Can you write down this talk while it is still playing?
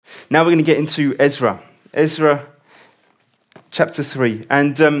Now we're going to get into Ezra chapter 3.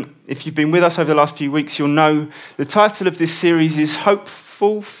 And if you've been with us over the last few weeks, you'll know the title of this series is Hope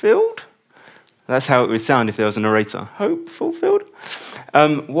Fulfilled. That's how it would sound if there was a narrator. Hope fulfilled.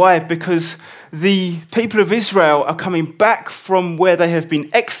 Why? Because the people of Israel are coming back from where they have been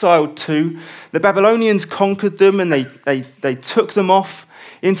exiled to. The Babylonians conquered them and they took them off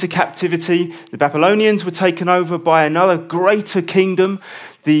into captivity. The Babylonians were taken over by another greater kingdom,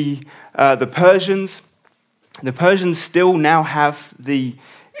 the Persians. The Persians still now have the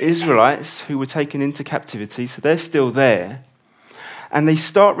Israelites who were taken into captivity, so they're still there. And they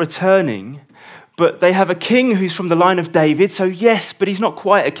start returning, but they have a king who's from the line of David, so yes, but he's not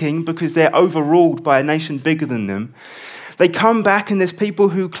quite a king because they're overruled by a nation bigger than them. They come back and there's people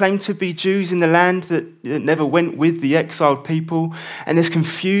who claim to be Jews in the land that never went with the exiled people. And there's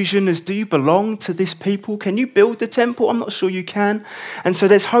confusion as, do you belong to this people? Can you build the temple? I'm not sure you can. And so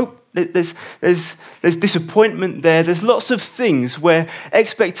there's hope, there's disappointment there. There's lots of things where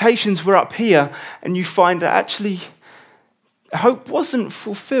expectations were up here and you find that actually hope wasn't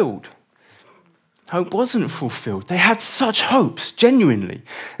fulfilled. Hope wasn't fulfilled. They had such hopes, genuinely,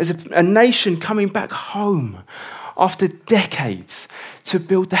 as a nation coming back home after decades to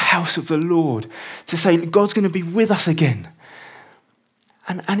build the house of the Lord, to say God's going to be with us again.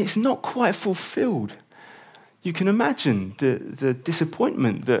 And it's not quite fulfilled. You can imagine the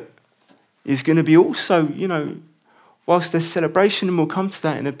disappointment that is going to be also, whilst there's celebration, and we'll come to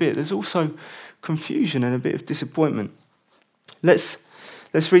that in a bit, there's also confusion and a bit of disappointment. Let's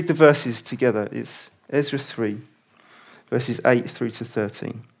read the verses together. It's Ezra 3, verses 8 through to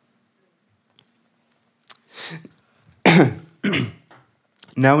 13.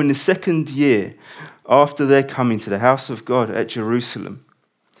 Now in the second year after their coming to the house of God at Jerusalem,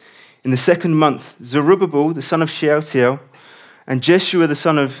 in the second month, Zerubbabel, the son of Shealtiel, and Jeshua, the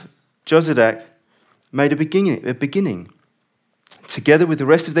son of Jozadak, made a beginning, together with the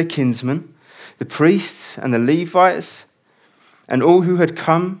rest of their kinsmen, the priests and the Levites, and all who had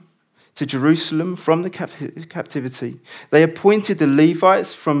come to Jerusalem from the captivity. They appointed the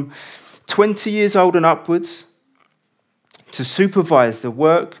Levites from 20 years old and upwards to supervise the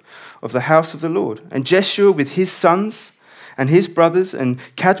work of the house of the Lord. And Jeshua with his sons and his brothers, and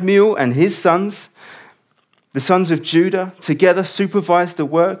Kadmiel and his sons, the sons of Judah, together supervised the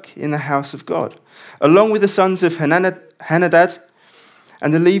work in the house of God, along with the sons of Hanadad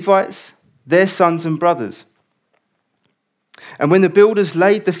and the Levites, their sons and brothers. And when the builders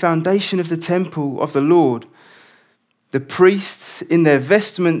laid the foundation of the temple of the Lord, the priests in their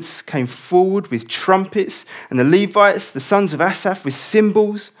vestments came forward with trumpets, and the Levites, the sons of Asaph, with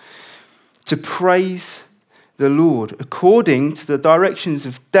cymbals to praise the Lord, according to the directions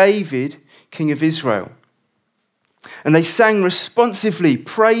of David, king of Israel. And they sang responsively,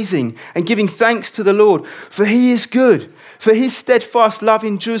 praising and giving thanks to the Lord, for he is good, for his steadfast love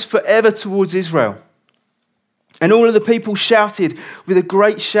endures forever towards Israel. And all of the people shouted with a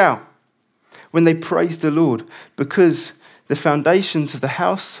great shout when they praised the Lord, because the foundations of the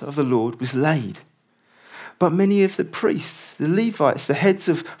house of the Lord was laid. But many of the priests, the Levites, the heads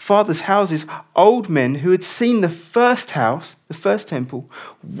of fathers' houses, old men who had seen the first house, the first temple,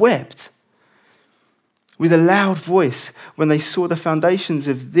 wept with a loud voice when they saw the foundations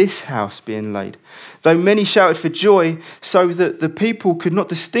of this house being laid. Though many shouted for joy, so that the people could not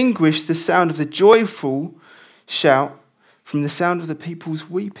distinguish the sound of the joyful shout from the sound of the people's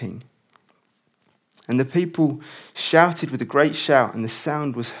weeping. And the people shouted with a great shout, and the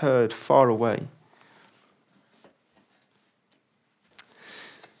sound was heard far away.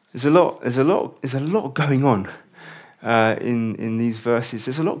 There's a lot going on in these verses.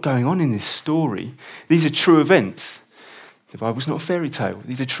 There's a lot going on in this story. These are true events. The Bible's not a fairy tale.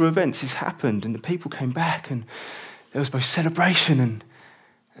 These are true events. This happened, and the people came back, and there was both celebration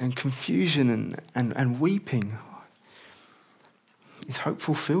and confusion and weeping. Is hope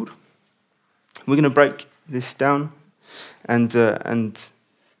fulfilled? We're going to break this down and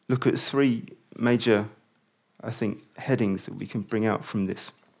look at three major, I think, headings that we can bring out from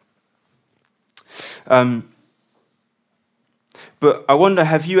this. But I wonder,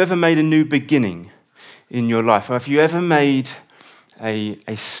 have you ever made a new beginning in your life? Have you ever made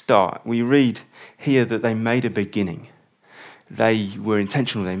a start? We read here that they made a beginning. They were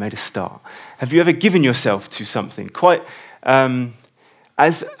intentional, they made a start. Have you ever given yourself to something? Quite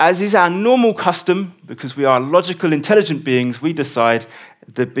as is our normal custom, because we are logical, intelligent beings, we decide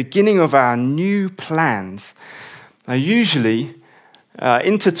the beginning of our new plans are usually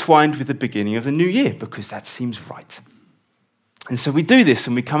intertwined with the beginning of the new year, because that seems right. And so we do this,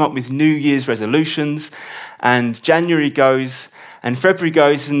 and we come up with New Year's resolutions, and January goes, And February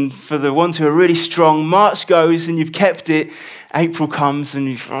goes, and for the ones who are really strong, March goes and you've kept it. April comes and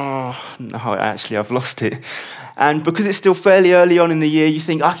I've lost it. And because it's still fairly early on in the year, you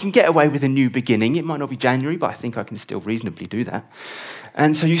think, I can get away with a new beginning. It might not be January, but I think I can still reasonably do that.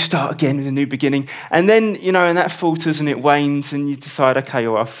 And so you start again with a new beginning. And then, and that falters and it wanes and you decide, okay,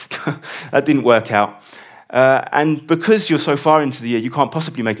 well, that didn't work out. And because you're so far into the year, you can't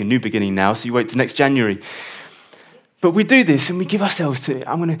possibly make a new beginning now, so you wait till next January. But we do this and we give ourselves to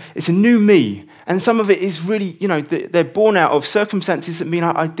it. It's a new me. And some of it is really, they're born out of circumstances that mean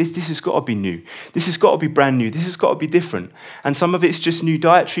this has got to be new. This has got to be brand new. This has got to be different. And some of it's just new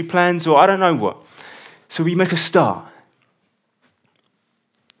dietary plans or I don't know what. So we make a start.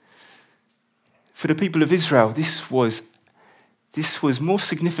 For the people of Israel, this was more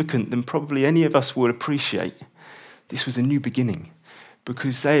significant than probably any of us would appreciate. This was a new beginning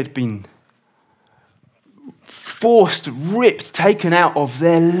because they had been forced, ripped, taken out of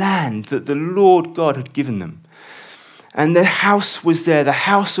their land that the Lord God had given them. And their house was there, the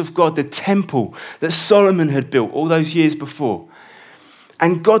house of God, the temple that Solomon had built all those years before.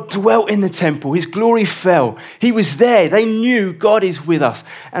 And God dwelt in the temple. His glory fell. He was there. They knew God is with us.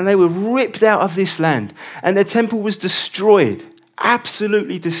 And they were ripped out of this land. And their temple was destroyed,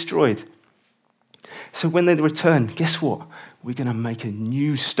 absolutely destroyed. So when they returned, guess what? We're going to make a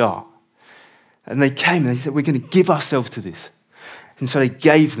new start. And they came and they said, we're going to give ourselves to this. And so they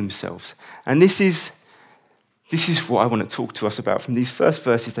gave themselves. And this is what I want to talk to us about. From these first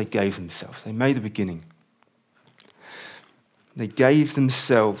verses, they gave themselves. They made the beginning. They gave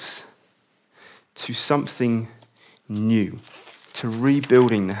themselves to something new, to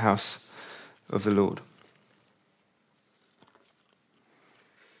rebuilding the house of the Lord.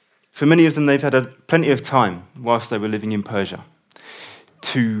 For many of them, they've had plenty of time whilst they were living in Persia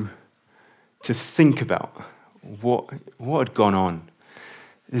to think about what had gone on.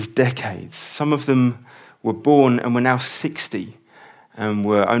 There's decades. Some of them were born and were now 60 and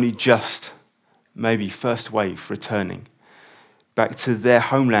were only just, maybe first wave, returning back to their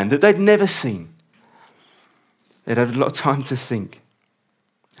homeland that they'd never seen. They'd had a lot of time to think.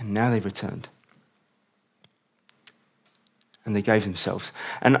 And now they've returned. And they gave themselves.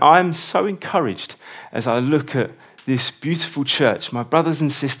 And I'm so encouraged as I look at this beautiful church, my brothers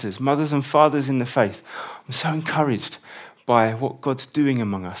and sisters, mothers and fathers in the faith. I'm so encouraged by what God's doing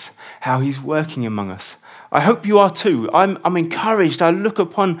among us, how he's working among us. I hope you are too. I'm encouraged. I look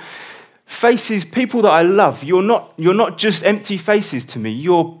upon faces, people that I love. You're not just empty faces to me.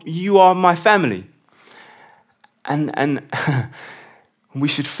 You are my family. And we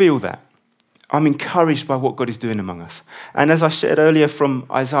should feel that. I'm encouraged by what God is doing among us. And as I shared earlier from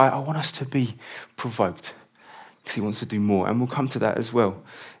Isaiah, I want us to be provoked. Because he wants to do more. And we'll come to that as well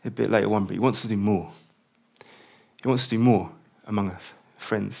a bit later on. But he wants to do more. He wants to do more among us,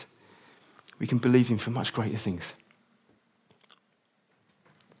 friends. We can believe him for much greater things.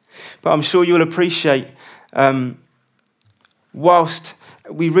 But I'm sure you'll appreciate, whilst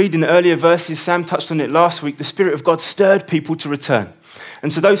we read in earlier verses, Sam touched on it last week, the Spirit of God stirred people to return.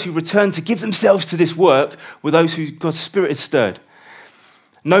 And so those who returned to give themselves to this work were those who God's Spirit had stirred.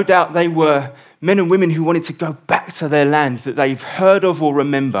 No doubt they were men and women who wanted to go back to their land that they've heard of or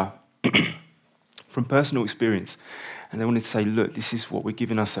remember from personal experience. And they wanted to say, look, this is what we're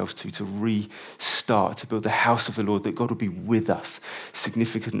giving ourselves to restart, to build the house of the Lord, that God will be with us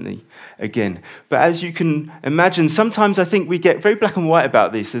significantly again. But as you can imagine, sometimes I think we get very black and white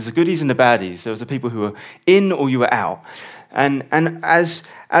about this. There's the goodies and the baddies. There was the people who were in or you were out. And as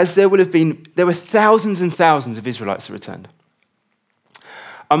there would have been, there were thousands and thousands of Israelites that returned.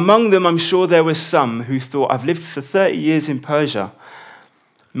 Among them, I'm sure there were some who thought, I've lived for 30 years in Persia.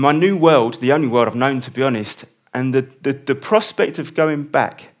 My new world, the only world I've known, to be honest, and the prospect of going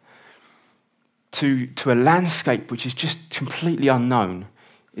back to a landscape which is just completely unknown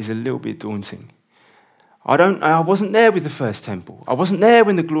is a little bit daunting. I wasn't there with the first temple. I wasn't there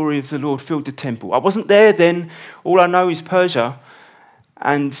when the glory of the Lord filled the temple. I wasn't there then. All I know is Persia.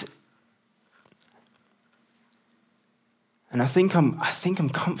 And I think I'm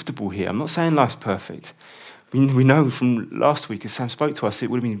comfortable here. I'm not saying life's perfect. We know from last week, as Sam spoke to us, it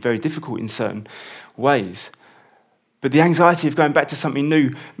would have been very difficult in certain ways. But the anxiety of going back to something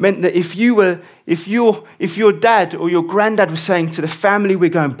new meant that if your dad or your granddad was saying to the family,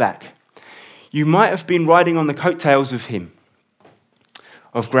 we're going back, you might have been riding on the coattails of him,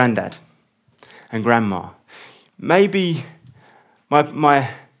 of granddad and grandma. Maybe my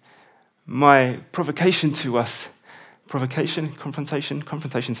provocation to us, confrontation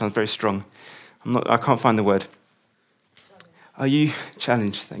sounds very strong. I can't find the word. Are you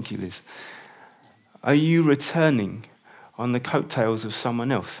challenged? Thank you, Liz. Are you returning on the coattails of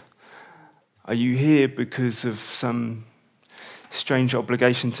someone else? Are you here because of some strange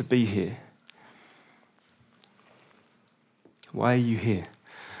obligation to be here? Why are you here?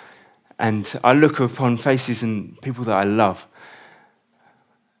 And I look upon faces and people that I love,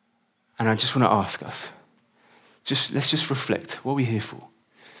 and I just want to ask us, let's just reflect. What are we here for?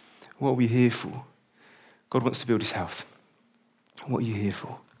 What are we here for? God wants to build his house. What are you here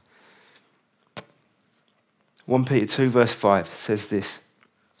for? 1 Peter 2 verse 5 says this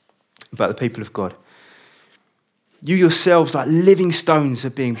about the people of God. You yourselves, like living stones, are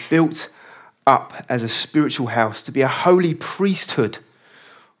being built up as a spiritual house to be a holy priesthood,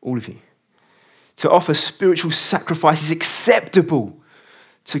 all of you, to offer spiritual sacrifices acceptable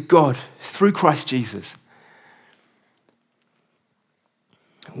to God through Christ Jesus.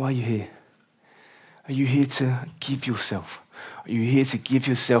 Why are you here? Are you here to give yourself? Are you here to give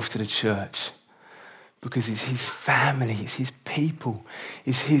yourself to the church? Because it's his family, it's his people,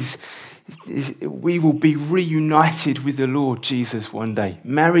 we will be reunited with the Lord Jesus one day,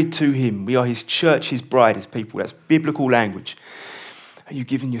 married to him. We are his church, his bride, his people. That's biblical language. Are you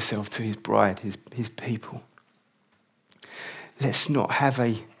giving yourself to his bride, his people? Let's not have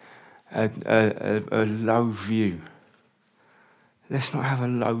a low view. Let's not have a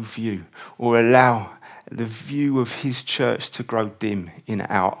low view or allow the view of his church to grow dim in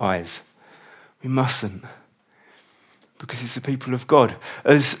our eyes. We mustn't, because it's the people of God.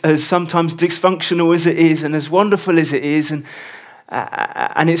 As sometimes dysfunctional as it is, and as wonderful as it is, and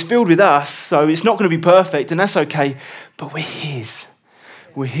it's filled with us, so it's not going to be perfect, and that's okay. But we're his.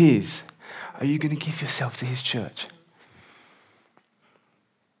 We're his. Are you going to give yourself to his church?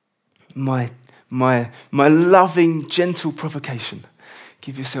 My loving, gentle provocation: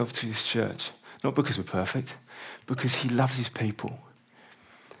 give yourself to his church. Not because we're perfect, because he loves his people.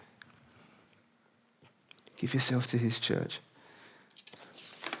 Give yourself to his church.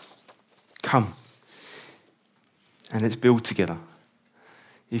 Come and let's build together.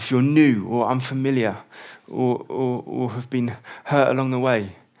 If you're new or unfamiliar or have been hurt along the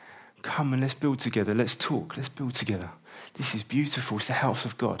way, come and let's build together. Let's talk. Let's build together. This is beautiful. It's the house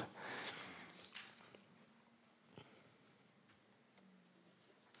of God.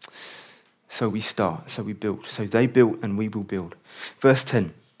 So we start. So we build. So they built and we will build. Verse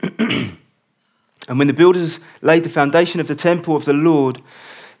 10. And when the builders laid the foundation of the temple of the Lord,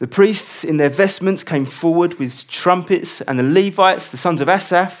 the priests in their vestments came forward with trumpets, and the Levites, the sons of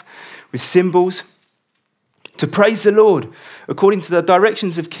Asaph, with cymbals, to praise the Lord according to the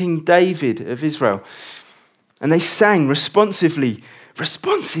directions of King David of Israel. And they sang responsively,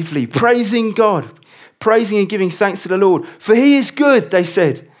 praising God, praising and giving thanks to the Lord. For he is good, they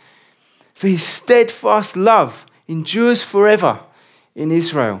said, for his steadfast love endures forever in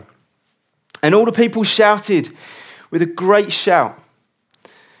Israel. And all the people shouted with a great shout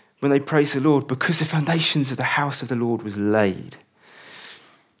when they praised the Lord, because the foundations of the house of the Lord was laid.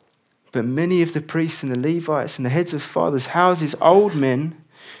 But many of the priests and the Levites and the heads of fathers' houses, old men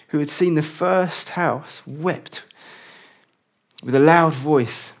who had seen the first house, wept with a loud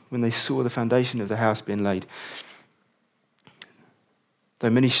voice when they saw the foundation of the house being laid. Though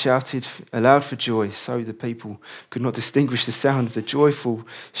many shouted aloud for joy, so the people could not distinguish the sound of the joyful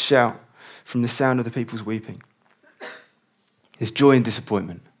shout from the sound of the people's weeping. There's joy and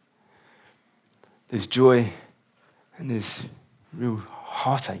disappointment. There's joy and there's real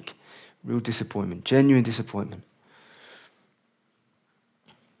heartache, real disappointment, genuine disappointment.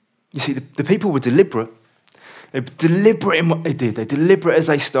 You see, the people were deliberate. They were deliberate in what they did. They were deliberate as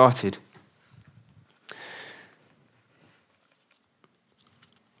they started.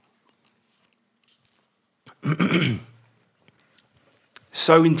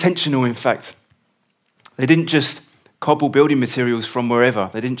 So intentional, in fact. They didn't just cobble building materials from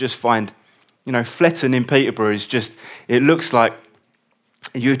wherever. They didn't just find, Fletton in Peterborough is just, it looks like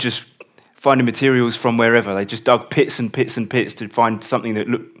you're just finding materials from wherever. They just dug pits and pits and pits to find something that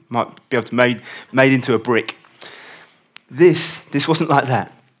might be able to made into a brick. This wasn't like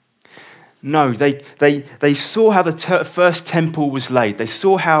that. No, they saw how the first temple was laid. They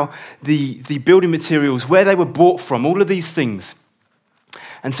saw how the building materials, where they were bought from, all of these things.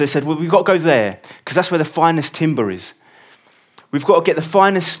 And so they said, well, we've got to go there because that's where the finest timber is. We've got to get the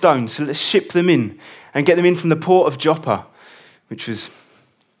finest stones, so let's ship them in and get them in from the port of Joppa, which was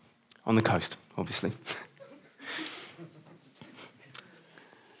on the coast, obviously.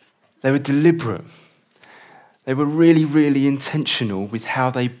 They were deliberate. They were really, really intentional with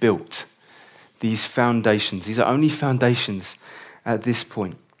how they built these foundations. These are only foundations at this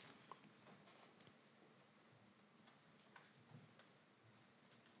point.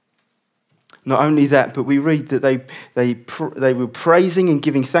 Not only that, but we read that they were praising and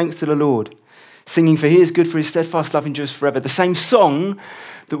giving thanks to the Lord, singing, for he is good, for his steadfast love endures forever. The same song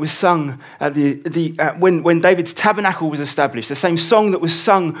that was sung at when David's tabernacle was established, the same song that was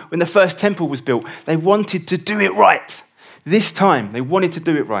sung when the first temple was built. They wanted to do it right. This time, they wanted to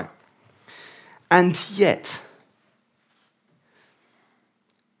do it right. And yet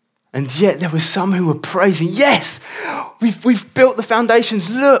there were some who were praising, yes, we've built the foundations.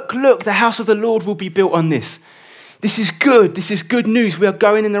 Look, the house of the Lord will be built on this. This is good news. We are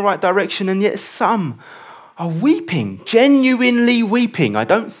going in the right direction. And yet some are weeping, genuinely weeping. I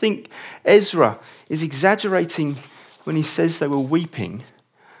don't think Ezra is exaggerating when he says they were weeping.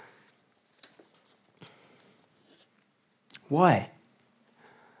 Why?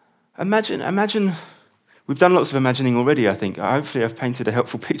 Imagine, we've done lots of imagining already, I think. Hopefully I've painted a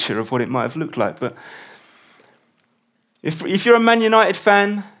helpful picture of what it might have looked like. But if you're a Man United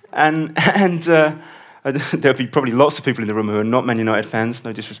fan, and there'll be probably lots of people in the room who are not Man United fans,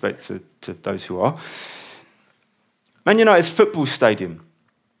 no disrespect to those who are. Man United's football stadium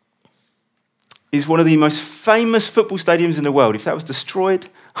is one of the most famous football stadiums in the world. If that was destroyed,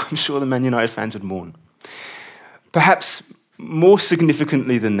 I'm sure the Man United fans would mourn. Perhaps more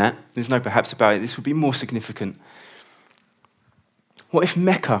significantly than that, there's no perhaps about it, this would be more significant. What if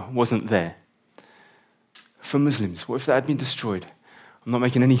Mecca wasn't there for Muslims? What if that had been destroyed? I'm not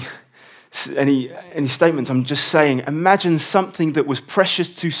making any statements. I'm just saying, imagine something that was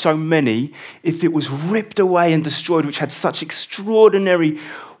precious to so many if it was ripped away and destroyed, which had such extraordinary,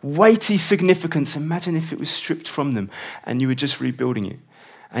 weighty significance. Imagine if it was stripped from them and you were just rebuilding it.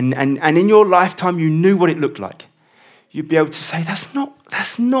 And in your lifetime, you knew what it looked like. You'd be able to say, that's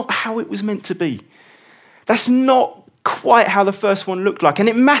not how it was meant to be. That's not quite how the first one looked like. And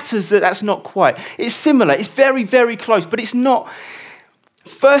it matters that that's not quite. It's similar. It's very, very close, but it's not.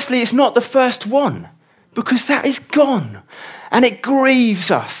 Firstly, it's not the first one, because that is gone. And it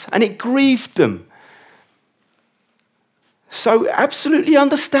grieves us, and it grieved them. So absolutely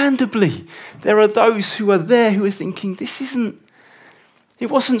understandably, there are those who are there who are thinking, it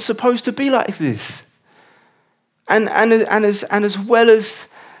wasn't supposed to be like this. And as well as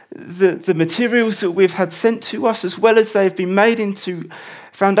the materials that we've had sent to us, as well as they've been made into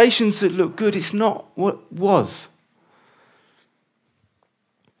foundations that look good, it's not what was.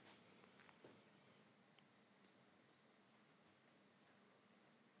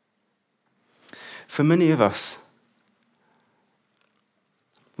 For many of us,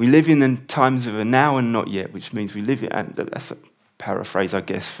 we live in the times of a now and not yet, which means we live in, and that's a paraphrase, I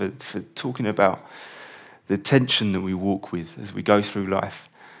guess, for talking about the tension that we walk with as we go through life.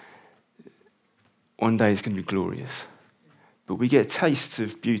 One day it's going to be glorious. But we get tastes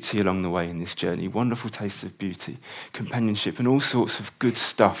of beauty along the way in this journey, wonderful tastes of beauty, companionship, and all sorts of good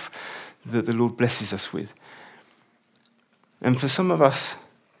stuff that the Lord blesses us with. And for some of us,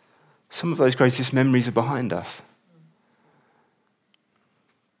 some of those greatest memories are behind us.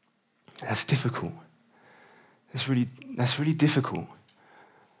 That's difficult. That's really difficult.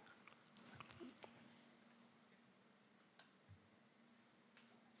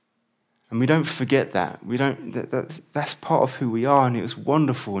 And we don't forget that. That's part of who we are, and it was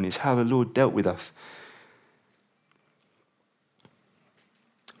wonderful, and it's how the Lord dealt with us.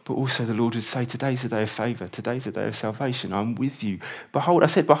 But also the Lord would say, today's a day of favour, today's a day of salvation, I'm with you. Behold,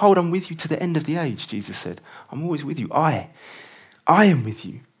 I'm with you to the end of the age, Jesus said. I'm always with you. I am with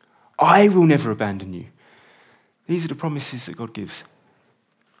you. I will never abandon you. These are the promises that God gives.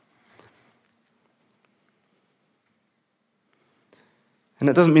 And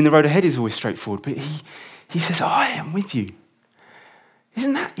that doesn't mean the road ahead is always straightforward, but he says, I am with you.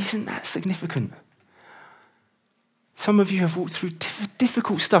 Isn't that significant? Some of you have walked through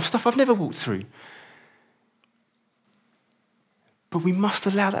difficult stuff I've never walked through. But we must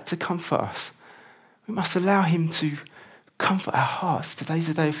allow that to comfort us. We must allow him to comfort our hearts. Today's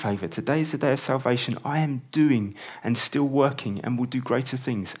a day of favour. Today's a day of salvation. I am doing and still working and will do greater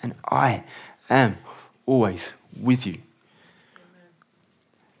things. And I am always with you.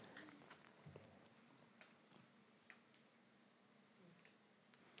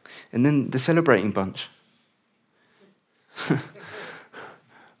 And then the celebrating bunch.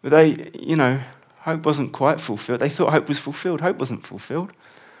 But they, hope wasn't quite fulfilled. They thought hope was fulfilled. Hope wasn't fulfilled.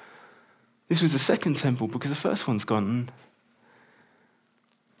 This was the second temple because the first one's gone.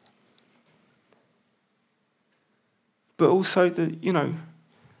 But also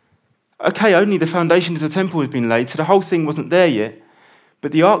only the foundation of the temple had been laid, so the whole thing wasn't there yet.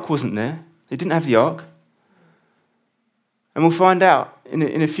 But the ark wasn't there. They didn't have the ark. And we'll find out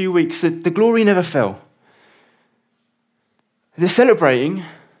in a few weeks that the glory never fell. They're celebrating,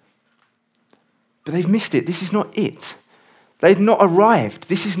 But they've missed it. This is not it. They've not arrived.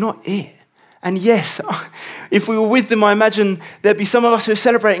 This is not it. And yes, if we were with them, I imagine there'd be some of us who are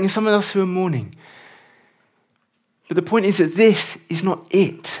celebrating and some of us who are mourning. But the point is that this is not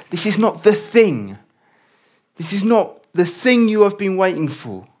it. This is not the thing. This is not the thing you have been waiting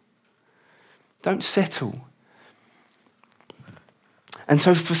for. Don't settle. And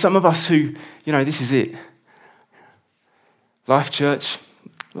so for some of us who, this is it. Life Church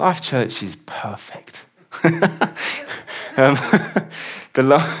is perfect.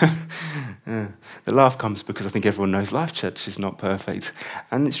 The laugh comes because I think everyone knows Life Church is not perfect.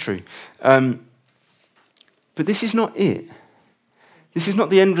 And it's true. But this is not it. This is not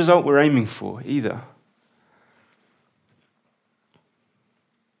the end result we're aiming for either.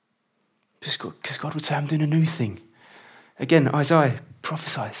 Because God would say, I'm doing a new thing. Again, Isaiah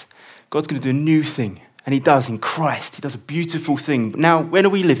prophesies. God's going to do a new thing. And he does in Christ. He does a beautiful thing. Now, when are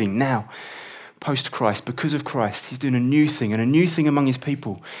we living? Now, post-Christ, because of Christ, he's doing a new thing. And a new thing among his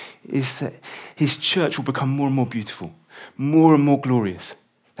people is that his church will become more and more beautiful, more and more glorious.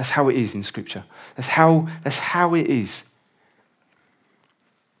 That's how it is in Scripture. That's how it is.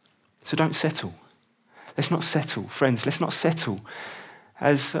 So don't settle. Let's not settle, friends. Let's not settle.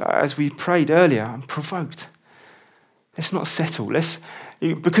 As we prayed earlier, I'm provoked. Let's not settle.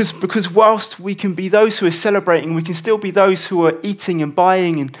 Because whilst we can be those who are celebrating, we can still be those who are eating and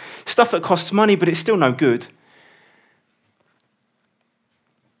buying and stuff that costs money, but it's still no good.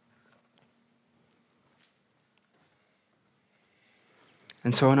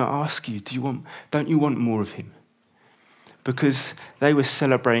 And so I want to ask you, don't you want more of him? Because they were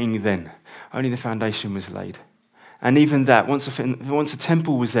celebrating then. Only the foundation was laid. And even that, once a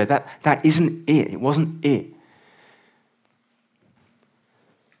temple was there, that isn't it. It wasn't it.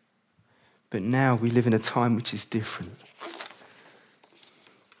 But now we live in a time which is different.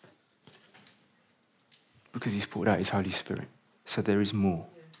 Because he's poured out his Holy Spirit. So there is more.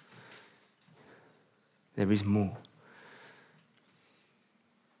 There is more.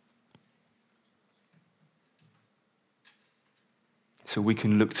 So we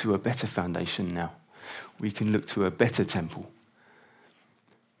can look to a better foundation now. We can look to a better temple.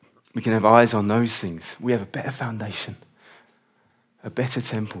 We can have eyes on those things. We have a better foundation. A better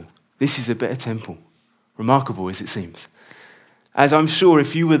temple. This is a better temple. Remarkable as it seems. As I'm sure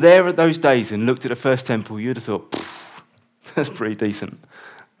if you were there at those days and looked at the first temple, you'd have thought, that's pretty decent.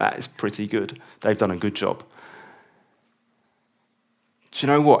 That is pretty good. They've done a good job. Do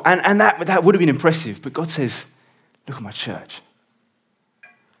you know what? And that would have been impressive. But God says, look at my church.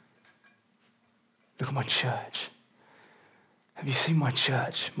 Look at my church. Have you seen my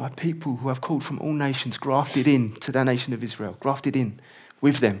church? My people who I've called from all nations, grafted in to the nation of Israel, grafted in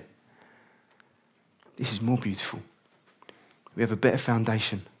with them. This is more beautiful. We have a better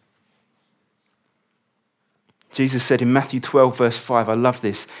foundation. Jesus said in Matthew 12, verse 5, I love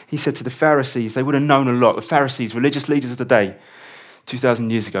this. He said to the Pharisees, they would have known a lot. The Pharisees, religious leaders of the day,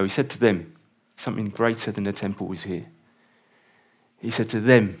 2,000 years ago, he said to them, something greater than the temple was here. He said to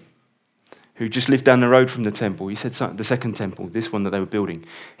them, who just lived down the road from the temple, he said the second temple, this one that they were building,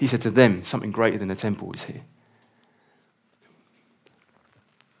 he said to them, something greater than the temple is here.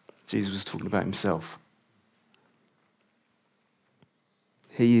 Jesus was talking about himself.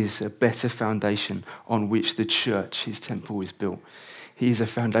 He is a better foundation on which the church, his temple, is built. He is a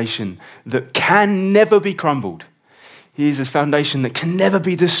foundation that can never be crumbled. He is a foundation that can never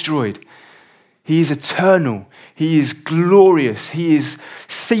be destroyed. He is eternal. He is glorious. He is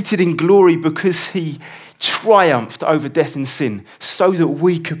seated in glory because he triumphed over death and sin so that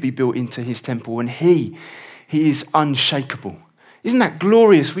we could be built into his temple. And he is unshakable. Isn't that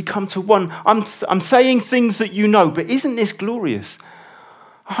glorious? We come to one. I'm saying things that you know, but isn't this glorious?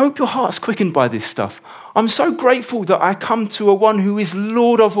 I hope your heart's quickened by this stuff. I'm so grateful that I come to a one who is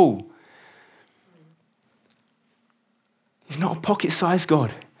Lord of all. He's not a pocket-sized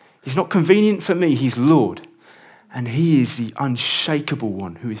God. He's not convenient for me. He's Lord. And he is the unshakable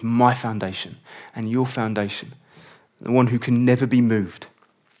one who is my foundation and your foundation. The one who can never be moved.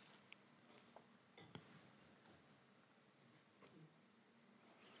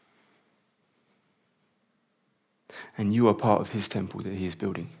 And you are part of his temple that he is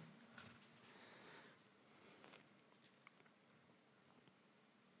building.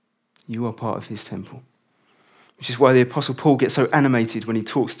 You are part of his temple. Which is why the Apostle Paul gets so animated when he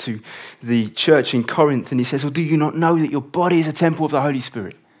talks to the church in Corinth and he says, well, do you not know that your body is a temple of the Holy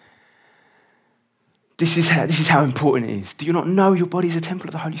Spirit? This is how important it is. Do you not know your body is a temple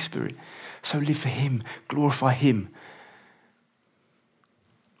of the Holy Spirit? So live for him, glorify him.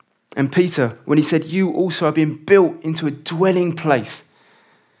 And Peter, when he said, you also are being built into a dwelling place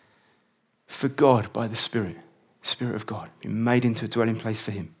for God by the Spirit of God, being made into a dwelling place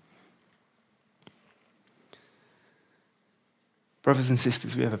for him. Brothers and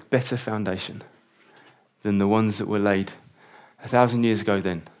sisters, we have a better foundation than the ones that were laid 1,000 years ago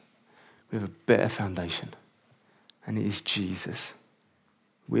then. We have a better foundation, and it is Jesus.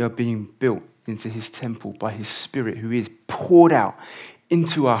 We are being built into his temple by his Spirit, who is poured out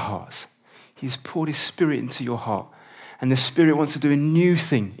into our hearts. He has poured his Spirit into your heart, and the Spirit wants to do a new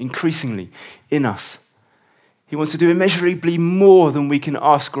thing increasingly in us. He wants to do immeasurably more than we can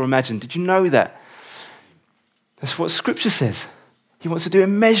ask or imagine. Did you know that? That's what Scripture says. He wants to do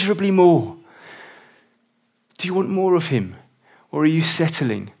immeasurably more. Do you want more of him? Or are you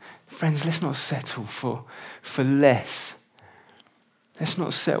settling? Friends, let's not settle for less. Let's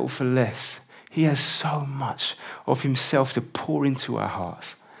not settle for less. He has so much of himself to pour into our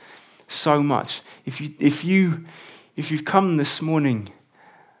hearts. So much. If you've come this morning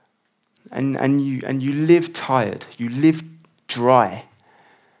and you live tired, you live dry,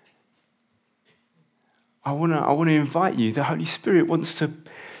 I want to invite you. The Holy Spirit wants to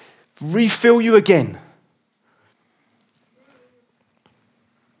refill you again.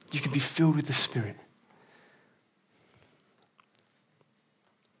 You can be filled with the Spirit.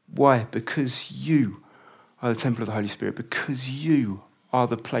 Why? Because you are the temple of the Holy Spirit. Because you are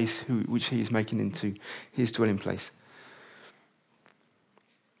the place which he is making into his dwelling place.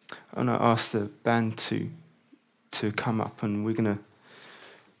 I'm going to ask the band to come up, and we're going to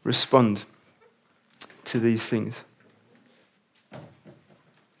respond to these things.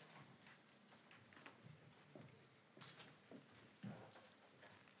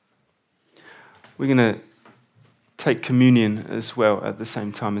 We're going to take communion as well at the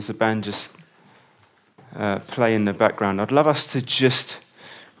same time as the band just play in the background. I'd love us to just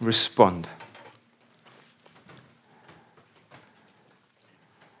respond.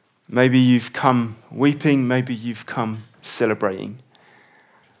 Maybe you've come weeping, maybe you've come celebrating.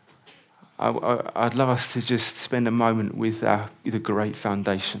 I'd love us to just spend a moment with the great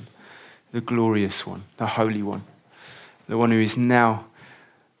foundation, the glorious one, the holy one, the one who is now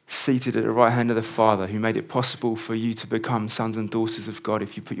seated at the right hand of the Father, who made it possible for you to become sons and daughters of God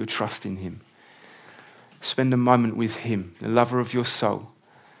if you put your trust in him. Spend a moment with him, the lover of your soul.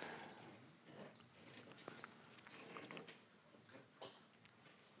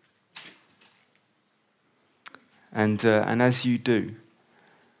 And as you do,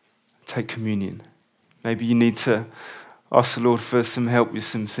 take communion. Maybe you need to ask the Lord for some help with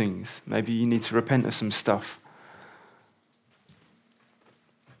some things. Maybe you need to repent of some stuff.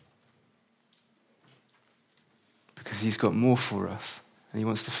 Because he's got more for us, and he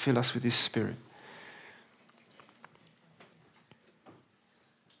wants to fill us with his Spirit.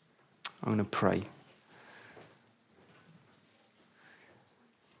 I'm going to pray.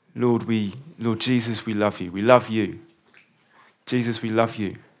 Lord Jesus, we love you. We love you. Jesus, we love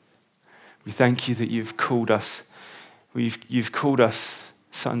you. We thank you that you've called us. You've called us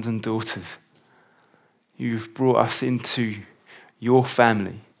sons and daughters. You've brought us into your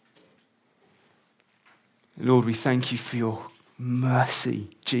family. Lord, we thank you for your mercy,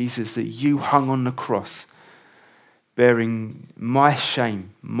 Jesus, that you hung on the cross, bearing my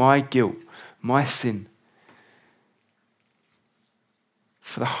shame, my guilt, my sin,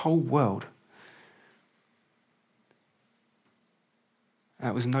 for the whole world.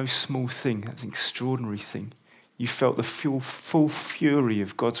 That was no small thing. That was an extraordinary thing. You felt the full fury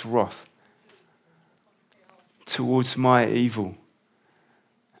of God's wrath towards my evil,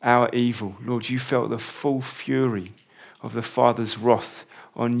 our evil. Lord, you felt the full fury of the Father's wrath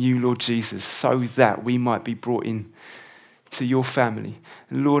on you, Lord Jesus, so that we might be brought in to your family.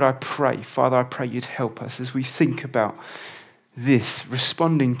 And Lord, I pray, Father, I pray you'd help us as we think about this,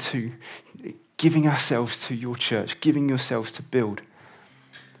 responding to giving ourselves to your church, giving yourselves to build.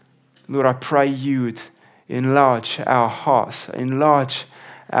 Lord, I pray you would enlarge our hearts, enlarge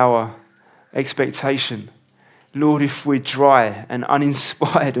our expectation. Lord, if we're dry and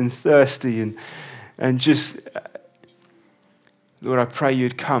uninspired and thirsty and just, Lord, I pray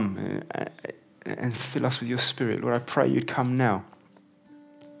you'd come and fill us with your Spirit. Lord, I pray you'd come now.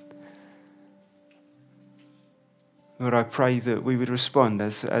 Lord, I pray that we would respond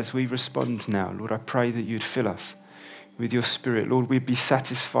as we respond now. Lord, I pray that you'd fill us with your Spirit. Lord, we'd be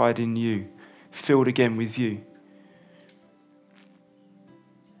satisfied in you, filled again with you.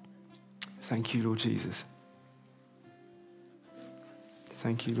 Thank you, Lord Jesus.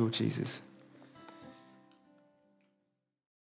 Thank you, Lord Jesus.